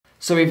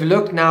So we've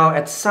looked now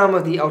at some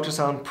of the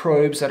ultrasound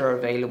probes that are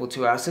available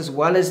to us, as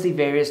well as the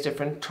various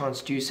different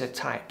transducer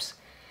types.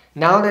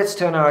 Now let's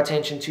turn our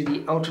attention to the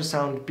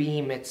ultrasound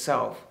beam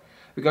itself.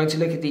 We're going to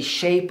look at the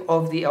shape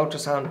of the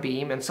ultrasound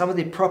beam and some of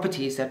the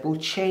properties that will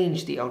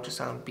change the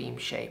ultrasound beam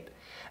shape,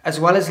 as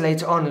well as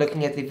later on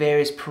looking at the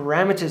various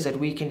parameters that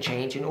we can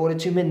change in order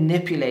to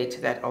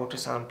manipulate that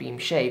ultrasound beam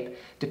shape,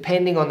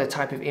 depending on the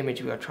type of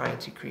image we are trying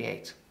to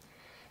create.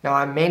 Now,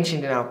 I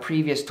mentioned in our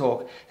previous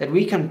talk that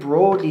we can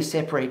broadly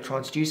separate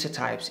transducer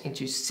types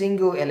into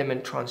single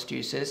element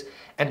transducers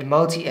and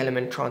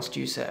multi-element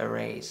transducer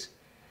arrays.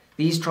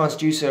 These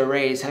transducer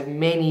arrays have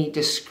many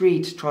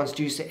discrete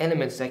transducer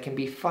elements that can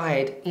be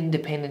fired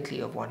independently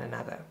of one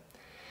another.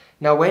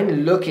 Now,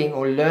 when looking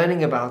or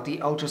learning about the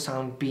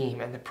ultrasound beam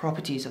and the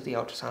properties of the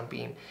ultrasound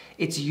beam,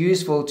 it's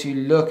useful to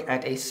look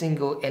at a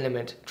single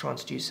element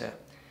transducer.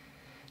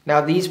 Now,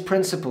 these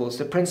principles,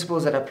 the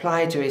principles that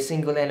apply to a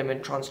single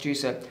element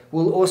transducer,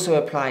 will also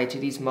apply to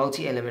these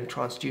multi-element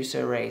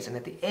transducer arrays. And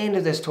at the end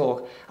of this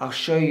talk, I'll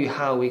show you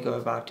how we go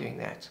about doing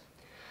that.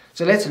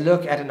 So let's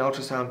look at an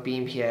ultrasound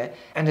beam here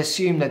and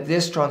assume that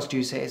this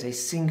transducer is a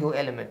single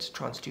element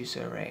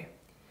transducer array.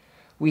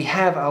 We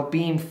have our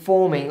beam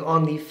forming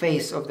on the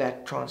face of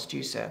that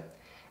transducer.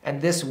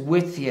 And this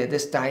width here,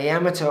 this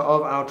diameter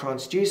of our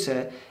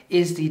transducer,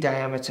 is the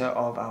diameter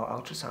of our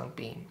ultrasound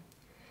beam.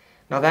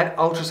 Now that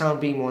ultrasound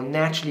beam will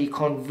naturally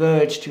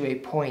converge to a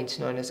point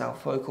known as our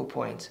focal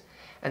point.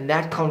 And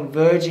that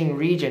converging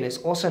region is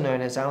also known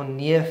as our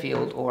near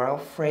field or our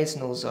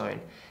Fresnel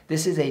zone.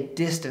 This is a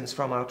distance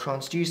from our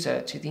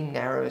transducer to the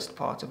narrowest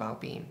part of our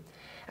beam.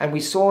 And we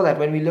saw that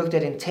when we looked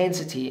at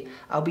intensity,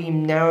 our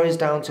beam narrows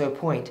down to a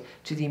point,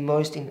 to the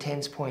most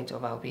intense point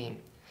of our beam.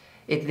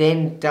 It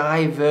then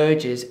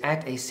diverges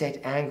at a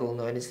set angle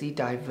known as the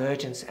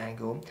divergence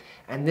angle.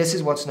 And this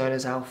is what's known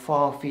as our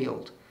far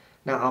field.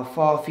 Now, our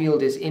far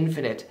field is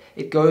infinite.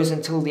 It goes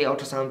until the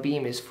ultrasound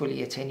beam is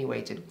fully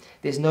attenuated.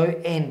 There's no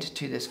end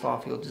to this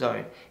far field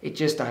zone. It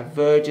just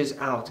diverges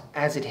out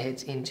as it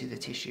heads into the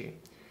tissue.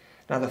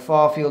 Now, the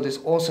far field is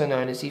also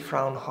known as the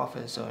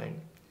Fraunhofer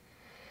zone.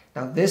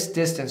 Now, this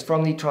distance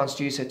from the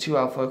transducer to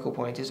our focal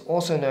point is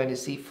also known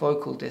as the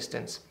focal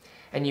distance.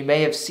 And you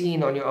may have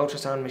seen on your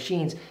ultrasound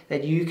machines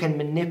that you can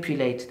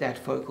manipulate that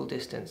focal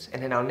distance.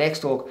 And in our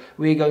next talk,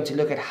 we're going to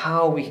look at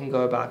how we can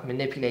go about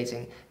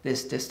manipulating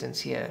this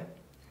distance here.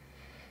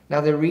 Now,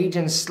 the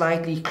region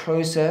slightly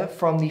closer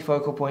from the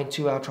focal point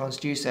to our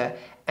transducer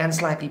and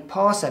slightly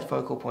past that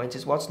focal point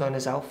is what's known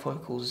as our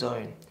focal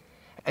zone.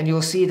 And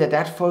you'll see that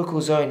that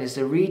focal zone is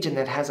the region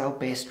that has our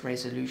best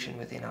resolution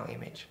within our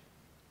image.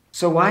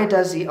 So why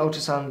does the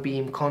ultrasound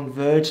beam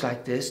converge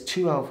like this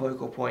to our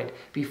focal point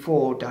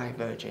before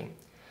diverging?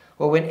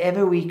 Well,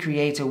 whenever we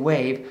create a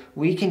wave,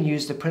 we can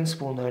use the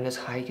principle known as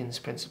Huygens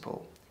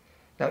principle.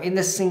 Now, in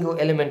the single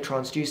element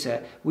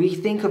transducer, we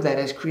think of that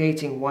as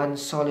creating one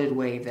solid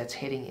wave that's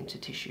heading into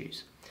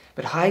tissues.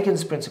 But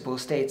Huygens principle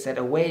states that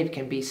a wave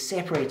can be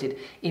separated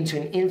into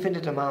an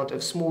infinite amount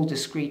of small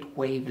discrete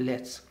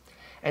wavelets.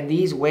 And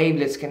these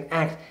wavelets can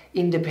act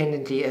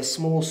independently as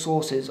small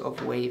sources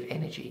of wave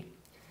energy.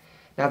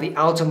 Now, the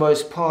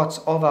outermost parts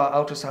of our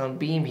ultrasound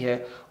beam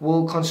here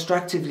will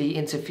constructively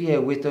interfere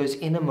with those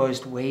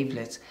innermost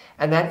wavelets,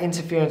 and that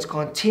interference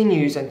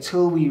continues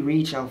until we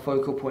reach our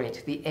focal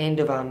point, the end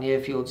of our near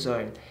field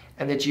zone.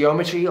 And the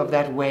geometry of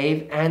that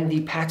wave and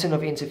the pattern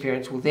of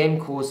interference will then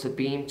cause the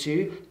beam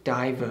to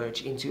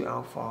diverge into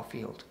our far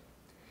field.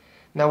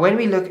 Now, when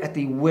we look at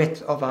the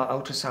width of our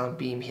ultrasound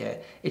beam here,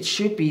 it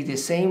should be the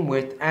same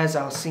width as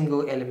our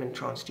single element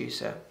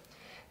transducer.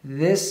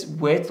 This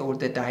width, or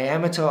the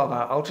diameter of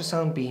our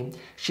ultrasound beam,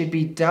 should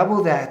be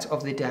double that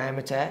of the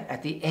diameter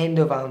at the end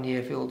of our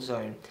near field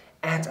zone,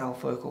 at our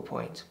focal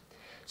point.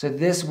 So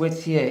this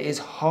width here is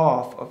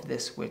half of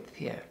this width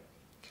here.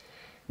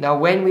 Now,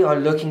 when we are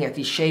looking at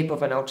the shape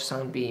of an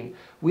ultrasound beam,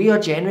 we are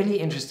generally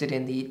interested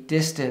in the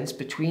distance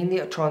between the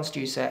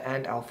transducer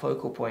and our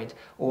focal point,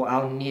 or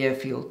our near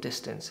field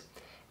distance.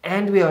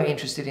 And we are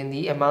interested in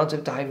the amount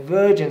of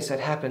divergence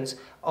that happens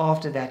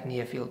after that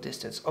near field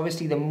distance.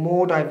 Obviously, the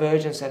more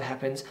divergence that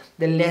happens,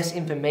 the less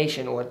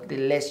information or the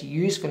less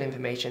useful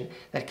information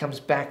that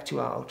comes back to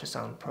our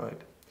ultrasound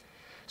probe.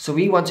 So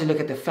we want to look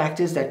at the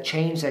factors that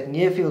change that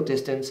near field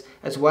distance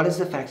as well as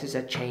the factors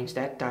that change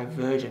that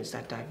divergence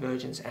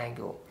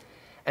angle.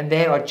 And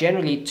there are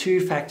generally two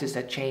factors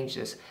that change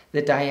this: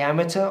 the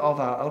diameter of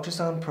our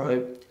ultrasound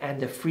probe and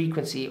the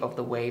frequency of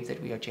the wave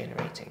that we are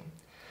generating.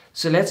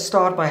 So let's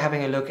start by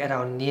having a look at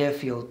our near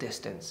field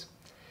distance.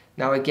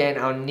 Now again,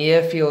 our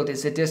near field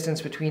is the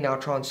distance between our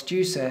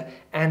transducer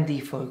and the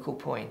focal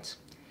point.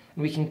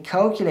 And we can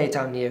calculate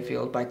our near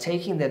field by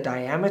taking the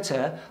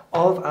diameter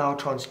of our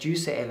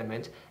transducer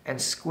element and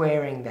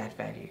squaring that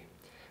value.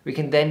 We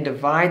can then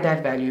divide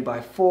that value by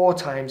 4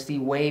 times the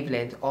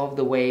wavelength of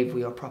the wave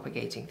we are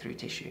propagating through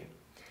tissue.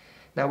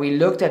 Now, we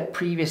looked at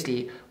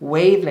previously,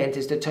 wavelength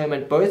is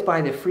determined both by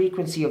the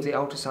frequency of the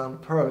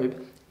ultrasound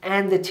probe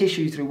and the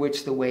tissue through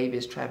which the wave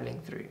is traveling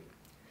through.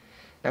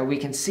 Now we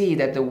can see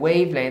that the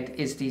wavelength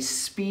is the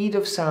speed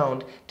of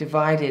sound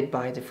divided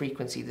by the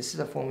frequency. This is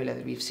a formula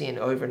that we've seen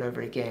over and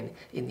over again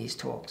in these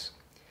talks.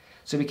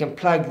 So we can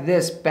plug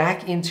this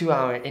back into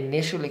our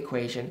initial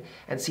equation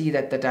and see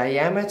that the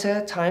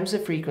diameter times the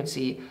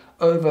frequency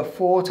over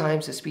 4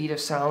 times the speed of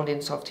sound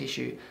in soft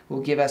tissue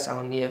will give us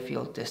our near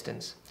field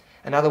distance.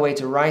 Another way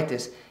to write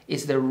this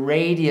is the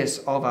radius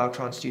of our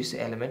transducer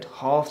element,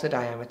 half the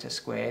diameter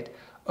squared,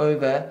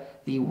 over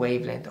the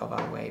wavelength of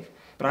our wave.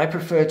 But I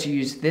prefer to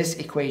use this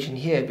equation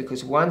here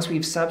because once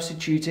we've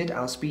substituted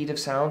our speed of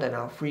sound and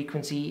our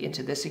frequency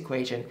into this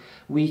equation,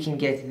 we can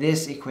get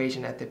this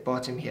equation at the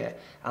bottom here.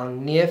 Our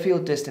near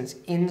field distance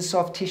in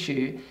soft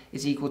tissue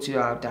is equal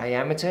to our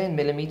diameter in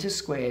millimeters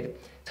squared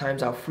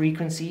times our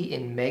frequency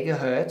in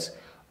megahertz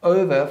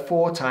over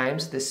 4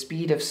 times the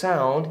speed of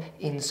sound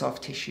in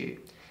soft tissue.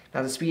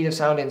 Now the speed of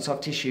sound in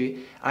soft tissue,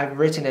 I've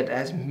written it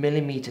as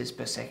millimeters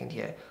per second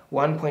here,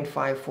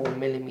 1.54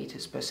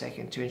 millimeters per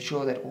second, to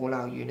ensure that all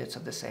our units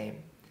are the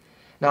same.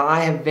 Now I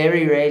have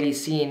very rarely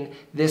seen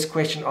this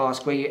question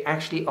asked where you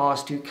actually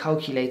ask to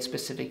calculate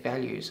specific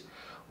values.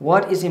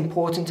 What is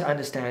important to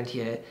understand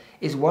here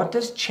is what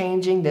does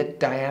changing the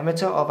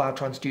diameter of our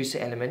transducer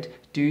element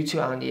do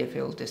to our near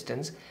field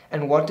distance,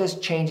 and what does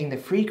changing the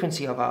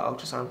frequency of our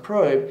ultrasound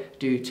probe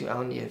do to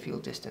our near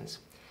field distance.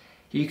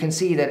 You can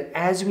see that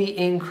as we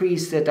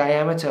increase the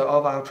diameter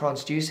of our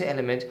transducer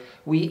element,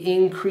 we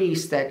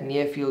increase that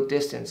near field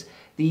distance,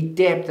 the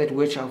depth at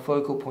which our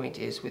focal point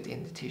is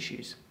within the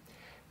tissues.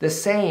 The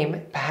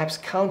same, perhaps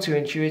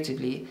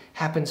counterintuitively,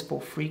 happens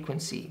for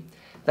frequency.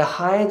 The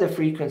higher the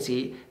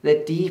frequency,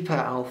 the deeper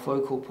our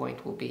focal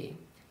point will be.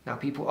 Now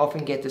people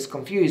often get this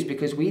confused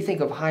because we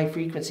think of high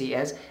frequency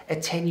as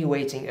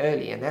attenuating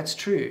early, and that's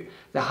true.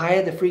 The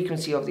higher the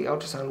frequency of the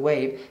ultrasound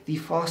wave, the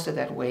faster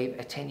that wave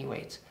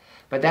attenuates.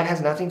 But that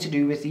has nothing to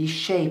do with the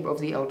shape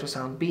of the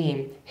ultrasound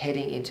beam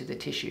heading into the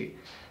tissue.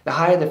 The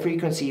higher the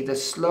frequency, the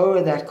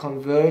slower that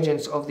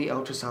convergence of the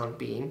ultrasound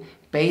beam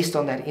based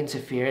on that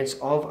interference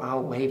of our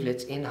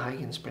wavelets in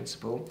Huygens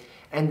principle,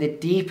 and the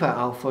deeper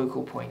our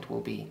focal point will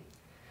be.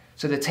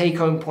 So the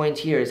take-home point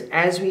here is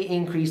as we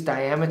increase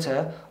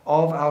diameter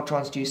of our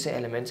transducer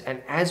element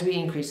and as we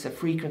increase the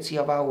frequency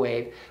of our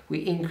wave, we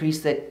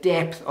increase the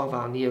depth of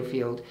our near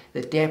field,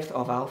 the depth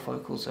of our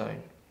focal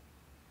zone.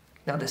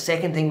 Now the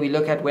second thing we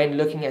look at when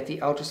looking at the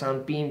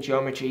ultrasound beam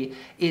geometry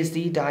is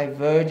the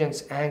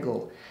divergence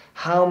angle,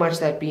 how much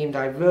that beam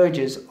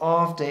diverges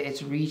after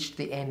it's reached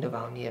the end of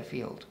our near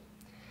field.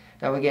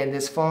 Now again,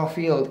 this far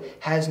field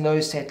has no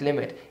set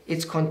limit.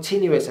 It's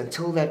continuous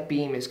until that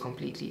beam is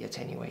completely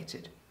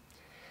attenuated.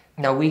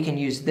 Now we can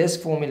use this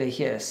formula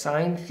here,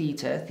 sine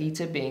theta,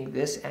 theta being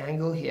this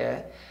angle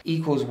here,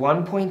 equals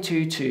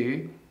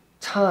 1.22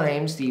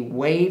 times the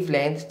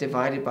wavelength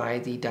divided by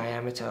the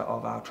diameter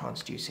of our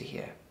transducer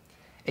here.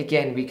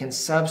 Again, we can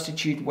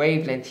substitute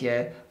wavelength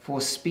here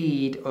for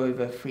speed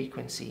over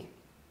frequency.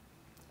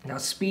 Now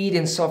speed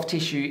in soft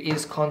tissue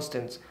is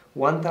constant,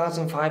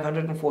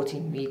 1,540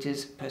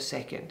 meters per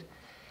second.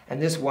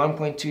 And this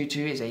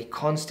 1.22 is a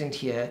constant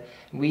here.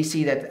 We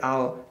see that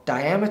our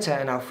diameter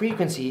and our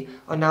frequency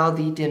are now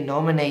the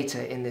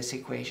denominator in this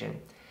equation.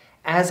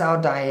 As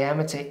our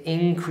diameter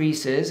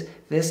increases,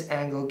 this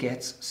angle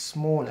gets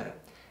smaller.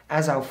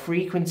 As our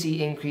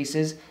frequency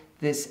increases,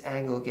 this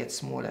angle gets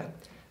smaller.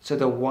 So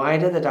the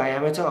wider the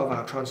diameter of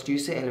our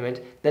transducer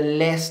element, the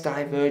less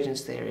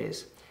divergence there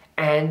is.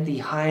 And the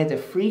higher the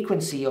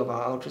frequency of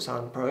our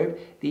ultrasound probe,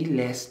 the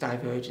less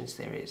divergence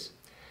there is.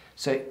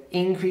 So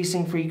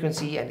increasing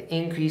frequency and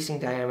increasing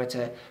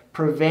diameter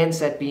prevents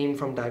that beam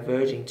from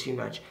diverging too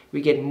much.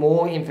 We get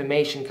more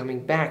information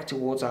coming back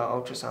towards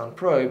our ultrasound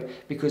probe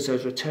because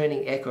those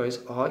returning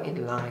echoes are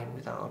in line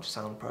with our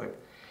ultrasound probe.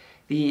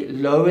 The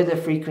lower the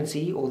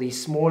frequency or the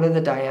smaller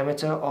the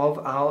diameter of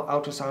our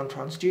ultrasound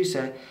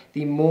transducer,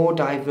 the more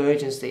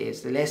divergence there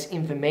is, the less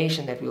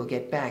information that we'll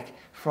get back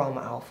from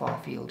our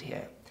far field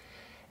here.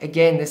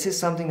 Again, this is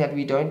something that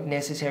we don't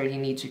necessarily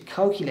need to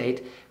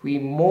calculate. We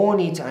more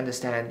need to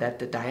understand that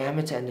the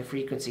diameter and the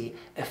frequency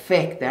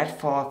affect that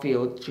far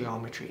field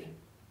geometry.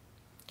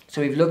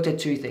 So we've looked at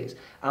two things,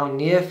 our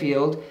near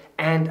field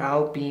and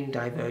our beam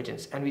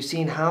divergence. And we've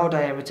seen how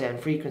diameter and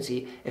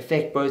frequency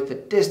affect both the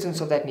distance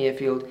of that near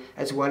field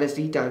as well as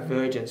the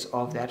divergence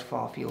of that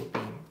far field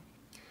beam.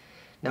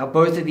 Now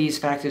both of these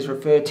factors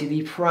refer to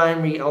the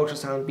primary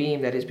ultrasound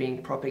beam that is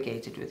being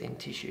propagated within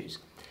tissues.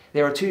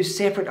 There are two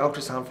separate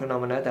ultrasound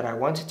phenomena that I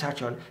want to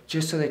touch on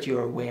just so that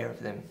you're aware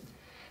of them.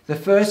 The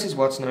first is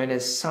what's known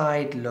as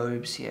side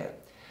lobes here.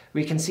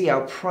 We can see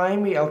our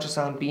primary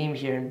ultrasound beam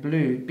here in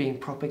blue being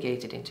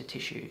propagated into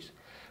tissues.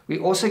 We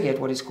also get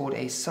what is called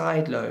a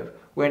side lobe,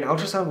 where an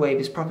ultrasound wave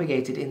is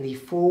propagated in the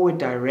forward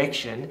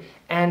direction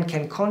and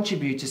can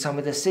contribute to some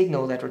of the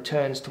signal that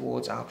returns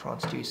towards our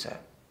transducer.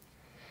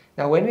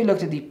 Now when we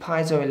looked at the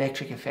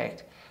piezoelectric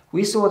effect,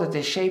 we saw that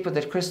the shape of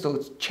the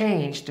crystal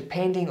changed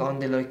depending on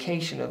the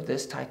location of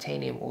this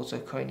titanium or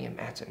zirconium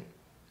atom.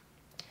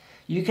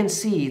 You can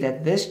see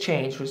that this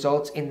change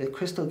results in the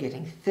crystal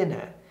getting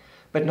thinner,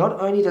 But not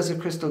only does the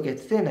crystal get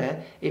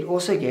thinner, it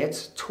also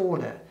gets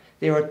taller.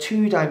 There are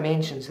two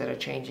dimensions that are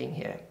changing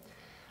here.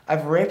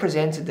 I've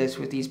represented this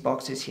with these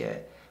boxes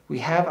here. We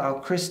have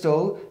our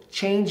crystal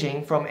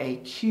changing from a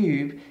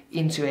cube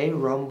into a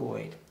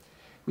rhomboid.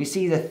 We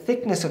see the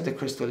thickness of the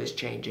crystal is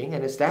changing,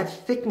 and it's that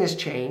thickness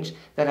change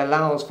that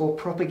allows for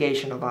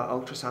propagation of our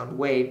ultrasound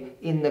wave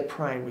in the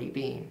primary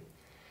beam.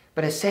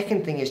 But a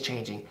second thing is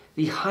changing.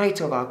 The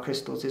height of our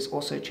crystals is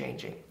also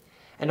changing.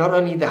 And not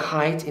only the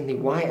height in the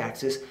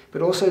y-axis,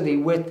 but also the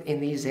width in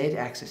the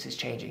z-axis is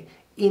changing.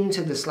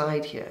 Into the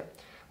slide here,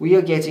 we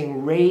are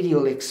getting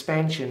radial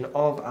expansion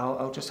of our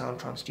ultrasound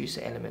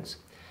transducer elements.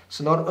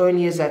 So not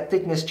only is that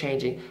thickness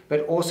changing,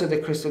 but also the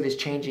crystal is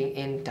changing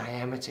in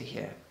diameter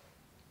here.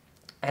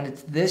 And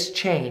it's this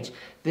change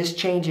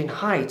in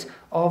height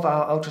of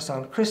our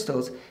ultrasound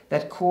crystals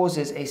that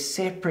causes a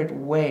separate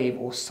wave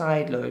or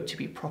side lobe to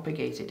be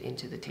propagated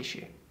into the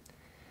tissue.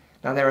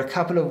 Now there are a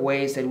couple of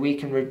ways that we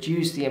can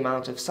reduce the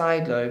amount of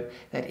side lobe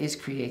that is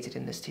created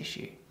in this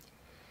tissue.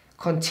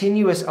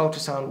 Continuous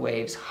ultrasound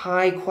waves,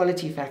 high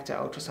quality factor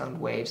ultrasound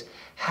waves,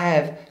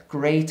 have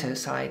greater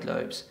side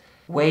lobes.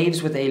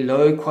 Waves with a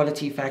low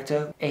quality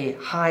factor, a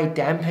high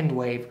dampened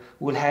wave,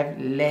 will have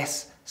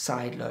less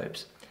side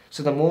lobes.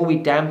 So the more we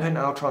dampen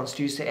our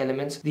transducer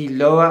elements, the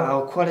lower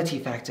our quality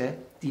factor,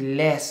 the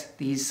less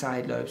these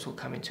side lobes will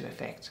come into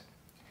effect.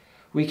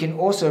 We can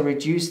also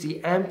reduce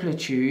the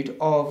amplitude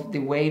of the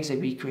waves that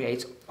we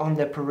create on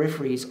the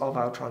peripheries of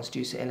our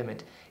transducer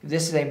element. If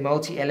this is a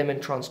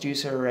multi-element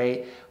transducer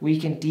array, we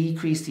can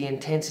decrease the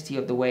intensity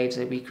of the waves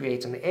that we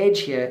create on the edge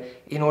here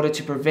in order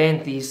to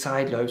prevent these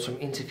side lobes from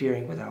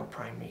interfering with our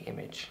primary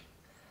image.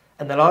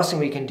 And the last thing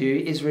we can do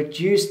is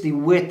reduce the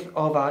width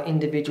of our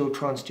individual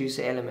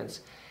transducer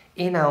elements.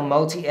 In our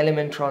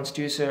multi-element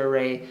transducer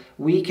array,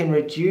 we can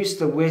reduce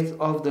the width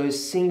of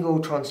those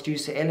single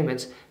transducer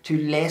elements to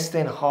less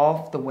than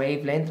half the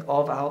wavelength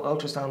of our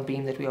ultrasound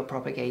beam that we are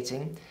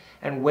propagating.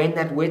 And when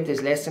that width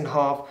is less than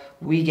half,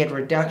 we get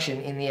reduction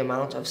in the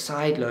amount of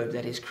side lobe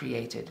that is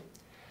created.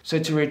 So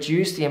to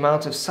reduce the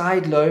amount of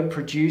side lobe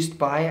produced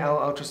by our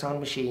ultrasound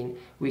machine,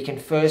 we can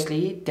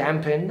firstly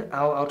dampen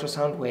our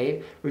ultrasound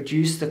wave,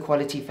 reduce the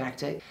quality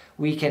factor.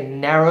 We can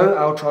narrow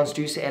our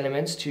transducer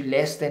elements to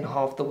less than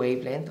half the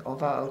wavelength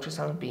of our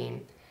ultrasound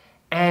beam.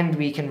 And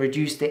we can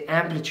reduce the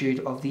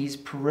amplitude of these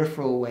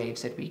peripheral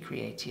waves that we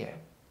create here.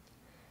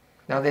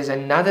 Now there's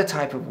another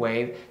type of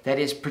wave that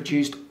is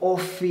produced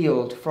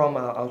off-field from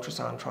our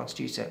ultrasound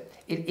transducer.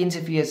 It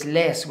interferes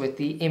less with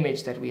the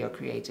image that we are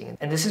creating,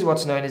 and this is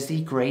what's known as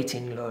the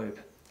grating lobe.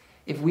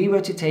 If we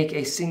were to take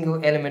a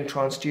single element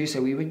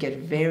transducer, we would get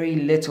very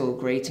little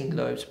grating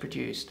lobes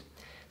produced.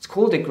 It's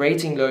called a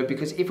grating lobe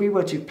because if we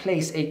were to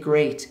place a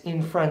grate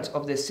in front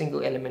of this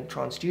single element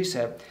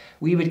transducer,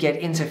 we would get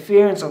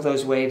interference of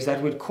those waves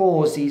that would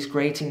cause these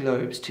grating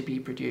lobes to be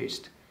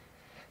produced.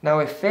 Now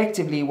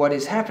effectively what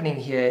is happening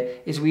here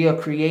is we are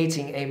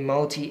creating a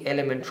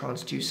multi-element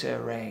transducer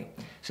array.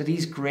 So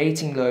these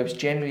grating lobes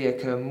generally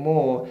occur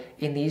more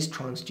in these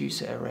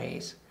transducer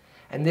arrays.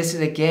 And this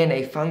is again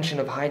a function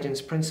of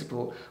Huygens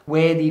principle,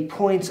 where the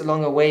points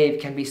along a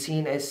wave can be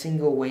seen as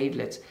single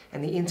wavelets,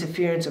 and the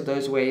interference of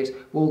those waves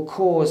will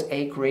cause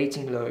a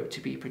grating lobe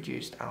to be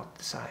produced out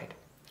the side.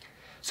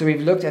 So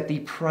we've looked at the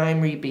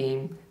primary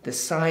beam, the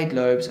side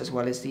lobes, as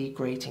well as the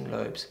grating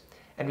lobes.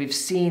 And we've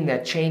seen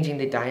that changing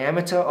the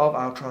diameter of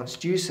our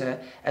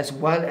transducer as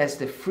well as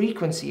the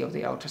frequency of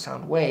the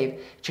ultrasound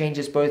wave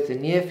changes both the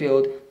near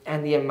field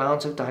and the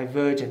amount of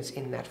divergence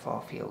in that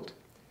far field.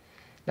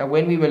 Now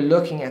when we were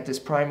looking at this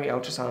primary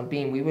ultrasound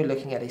beam, we were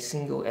looking at a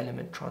single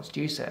element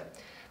transducer.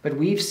 But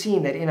we've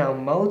seen that in our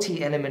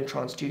multi-element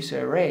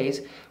transducer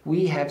arrays,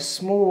 we have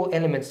small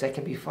elements that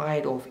can be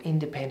fired off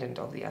independent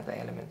of the other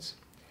elements.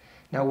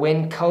 Now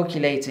when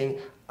calculating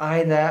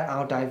either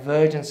our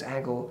divergence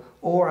angle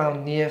or our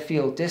near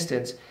field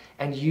distance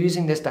and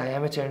using this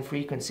diameter and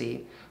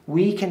frequency,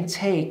 we can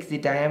take the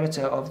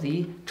diameter of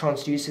the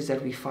transducers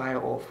that we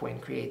fire off when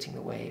creating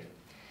the wave.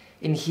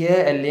 In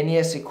here, a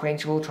linear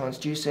sequential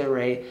transducer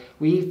array,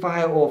 we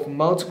fire off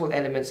multiple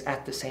elements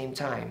at the same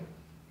time.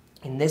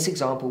 In this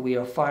example, we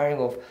are firing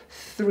off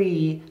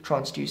 3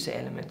 transducer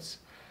elements.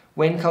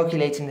 When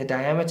calculating the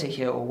diameter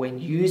here, or when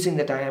using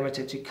the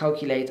diameter to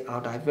calculate our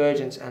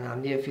divergence and our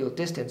near field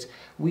distance,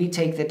 we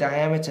take the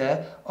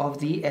diameter of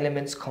the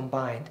elements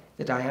combined,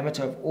 the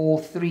diameter of all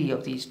 3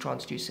 of these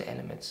transducer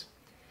elements.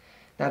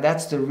 Now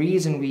that's the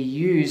reason we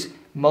use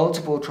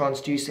multiple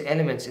transducer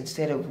elements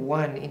instead of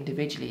one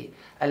individually,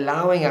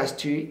 allowing us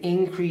to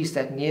increase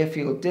that near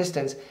field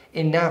distance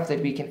enough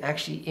that we can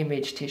actually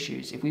image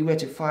tissues. If we were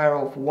to fire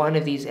off one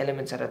of these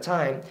elements at a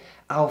time,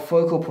 our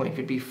focal point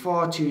would be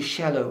far too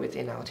shallow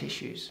within our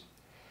tissues.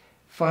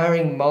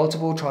 Firing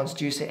multiple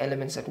transducer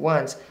elements at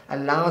once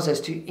allows us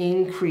to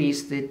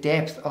increase the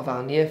depth of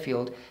our near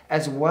field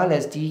as well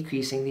as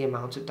decreasing the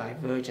amount of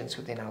divergence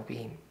within our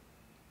beam.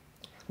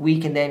 We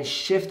can then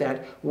shift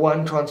that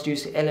one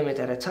transducer element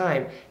at a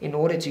time in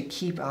order to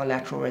keep our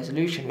lateral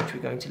resolution, which we're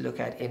going to look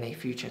at in a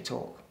future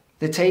talk.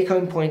 The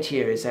take-home point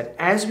here is that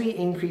as we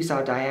increase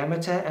our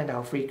diameter and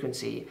our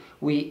frequency,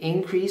 we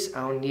increase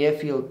our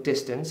near-field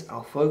distance,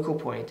 our focal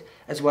point,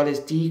 as well as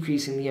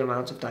decreasing the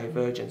amount of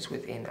divergence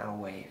within our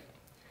wave.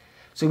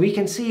 So we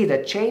can see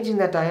that changing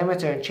that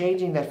diameter and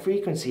changing that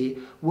frequency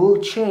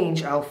will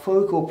change our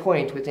focal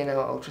point within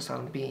our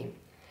ultrasound beam.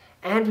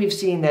 And we've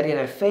seen that in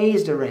a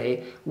phased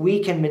array,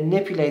 we can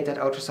manipulate that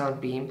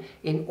ultrasound beam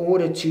in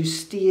order to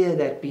steer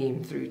that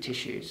beam through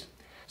tissues.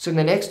 So in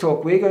the next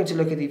talk, we're going to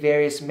look at the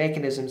various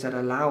mechanisms that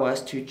allow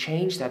us to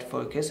change that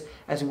focus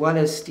as well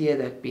as steer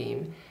that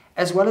beam,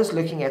 as well as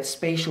looking at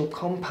spatial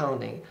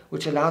compounding,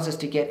 which allows us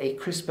to get a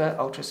crisper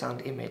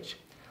ultrasound image.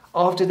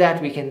 After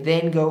that, we can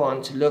then go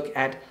on to look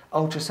at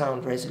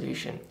ultrasound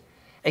resolution.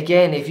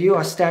 Again, if you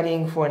are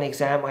studying for an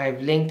exam, I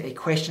have linked a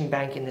question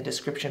bank in the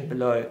description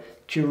below,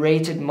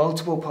 curated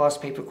multiple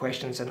past paper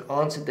questions and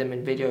answered them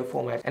in video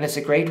format. And it's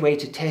a great way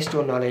to test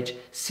your knowledge,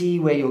 see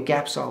where your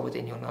gaps are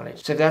within your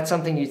knowledge. So if that's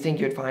something you think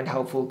you'd find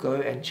helpful, go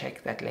and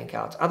check that link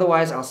out.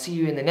 Otherwise, I'll see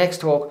you in the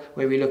next talk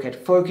where we look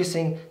at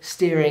focusing,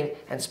 steering,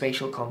 and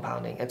spatial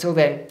compounding. Until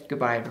then,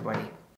 goodbye everybody.